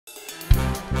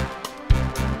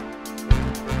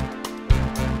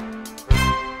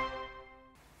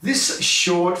This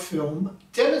short film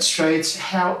demonstrates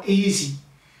how easy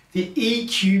the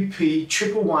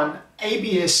EQP-111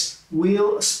 ABS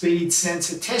wheel speed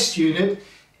sensor test unit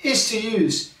is to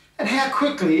use and how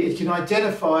quickly it can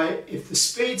identify if the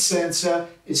speed sensor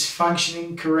is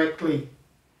functioning correctly.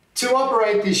 To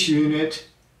operate this unit,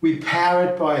 we power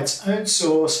it by its own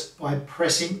source by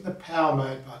pressing the power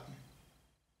mode button.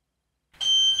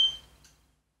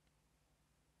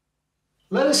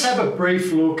 Let us have a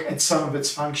brief look at some of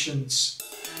its functions.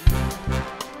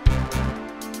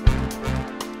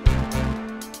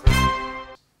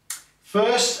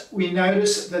 First, we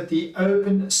notice that the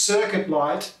open circuit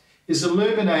light is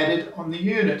illuminated on the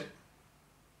unit.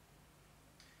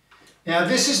 Now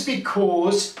this is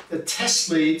because the test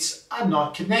leads are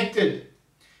not connected.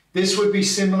 This would be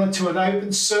similar to an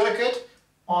open circuit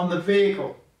on the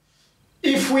vehicle.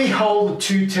 If we hold the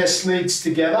two test leads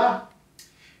together,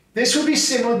 this would be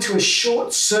similar to a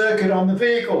short circuit on the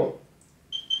vehicle.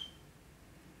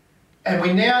 And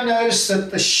we now notice that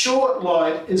the short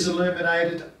light is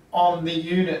illuminated on the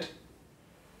unit.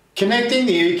 Connecting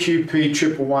the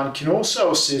EQP-111 can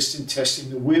also assist in testing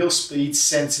the wheel speed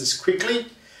sensors quickly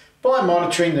by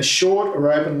monitoring the short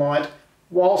or open light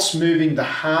whilst moving the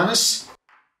harness.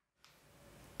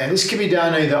 And this can be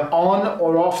done either on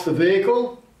or off the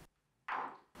vehicle.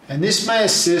 And this may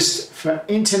assist for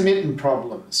intermittent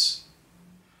problems.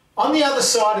 On the other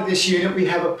side of this unit we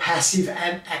have a passive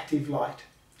and active light.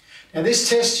 Now this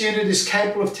test unit is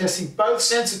capable of testing both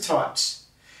sensor types,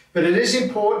 but it is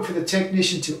important for the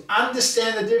technician to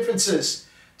understand the differences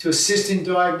to assist in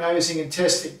diagnosing and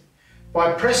testing.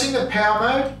 By pressing the power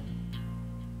mode,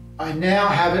 I now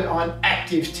have it on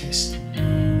active test.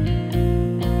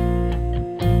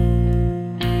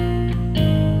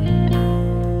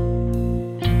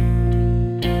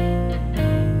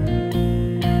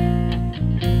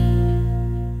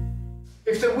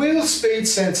 If the wheel speed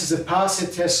sensors have passed their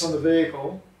tests on the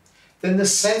vehicle, then the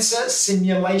sensor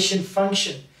simulation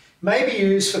function may be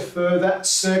used for further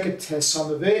circuit tests on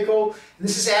the vehicle. And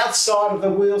this is outside of the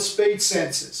wheel speed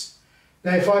sensors.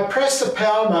 Now if I press the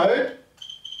power mode,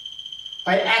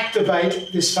 I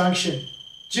activate this function.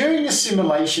 During the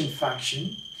simulation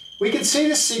function, we can see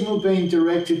the signal being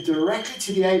directed directly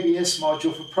to the ABS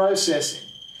module for processing.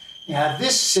 Now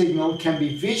this signal can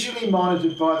be visually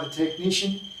monitored by the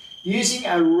technician using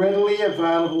a readily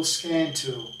available scan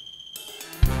tool.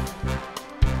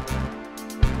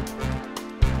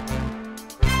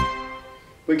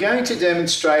 We're going to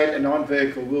demonstrate an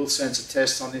on-vehicle wheel sensor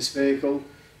test on this vehicle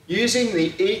using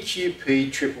the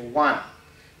EQP-111.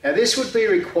 Now this would be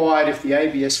required if the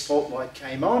ABS fault light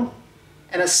came on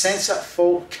and a sensor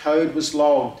fault code was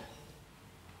logged.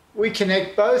 We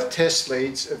connect both test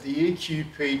leads of the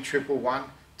EQP-111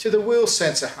 to the wheel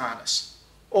sensor harness,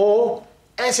 or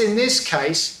as in this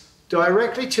case,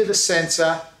 directly to the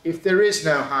sensor if there is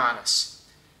no harness.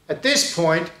 At this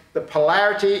point, the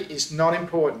polarity is not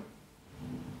important.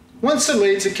 Once the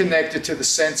leads are connected to the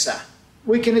sensor,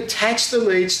 we can attach the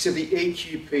leads to the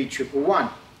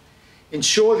EQP-111.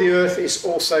 Ensure the earth is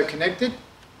also connected.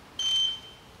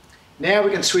 Now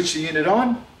we can switch the unit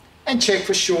on and check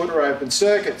for short or open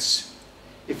circuits.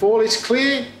 If all is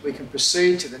clear, we can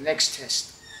proceed to the next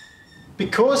test.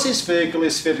 Because this vehicle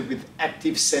is fitted with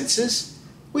active sensors,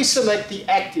 we select the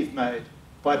active mode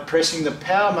by pressing the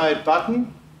power mode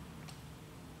button.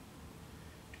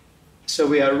 So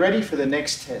we are ready for the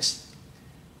next test.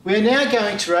 We are now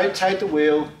going to rotate the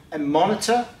wheel and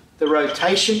monitor the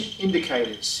rotation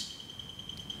indicators.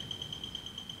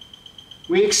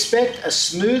 We expect a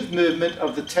smooth movement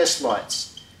of the test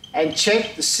lights and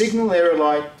check the signal error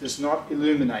light does not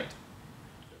illuminate.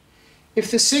 If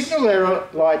the signal error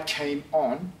light came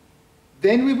on,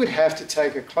 then we would have to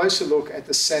take a closer look at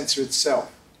the sensor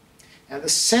itself. Now the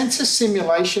sensor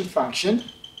simulation function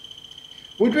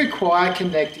would require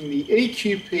connecting the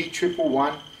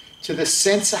EQP-111 to the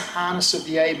sensor harness of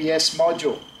the ABS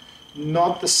module,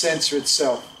 not the sensor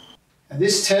itself. And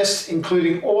this test,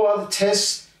 including all other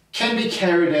tests, can be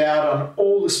carried out on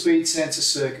all the speed sensor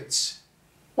circuits.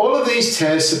 All of these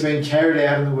tests have been carried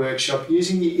out in the workshop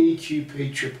using the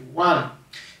EQP-111,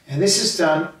 and this is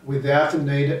done without the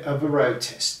need of a road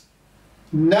test.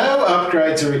 No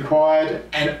upgrades are required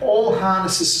and all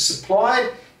harnesses are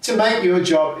supplied to make your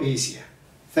job easier.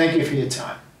 Thank you for your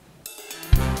time.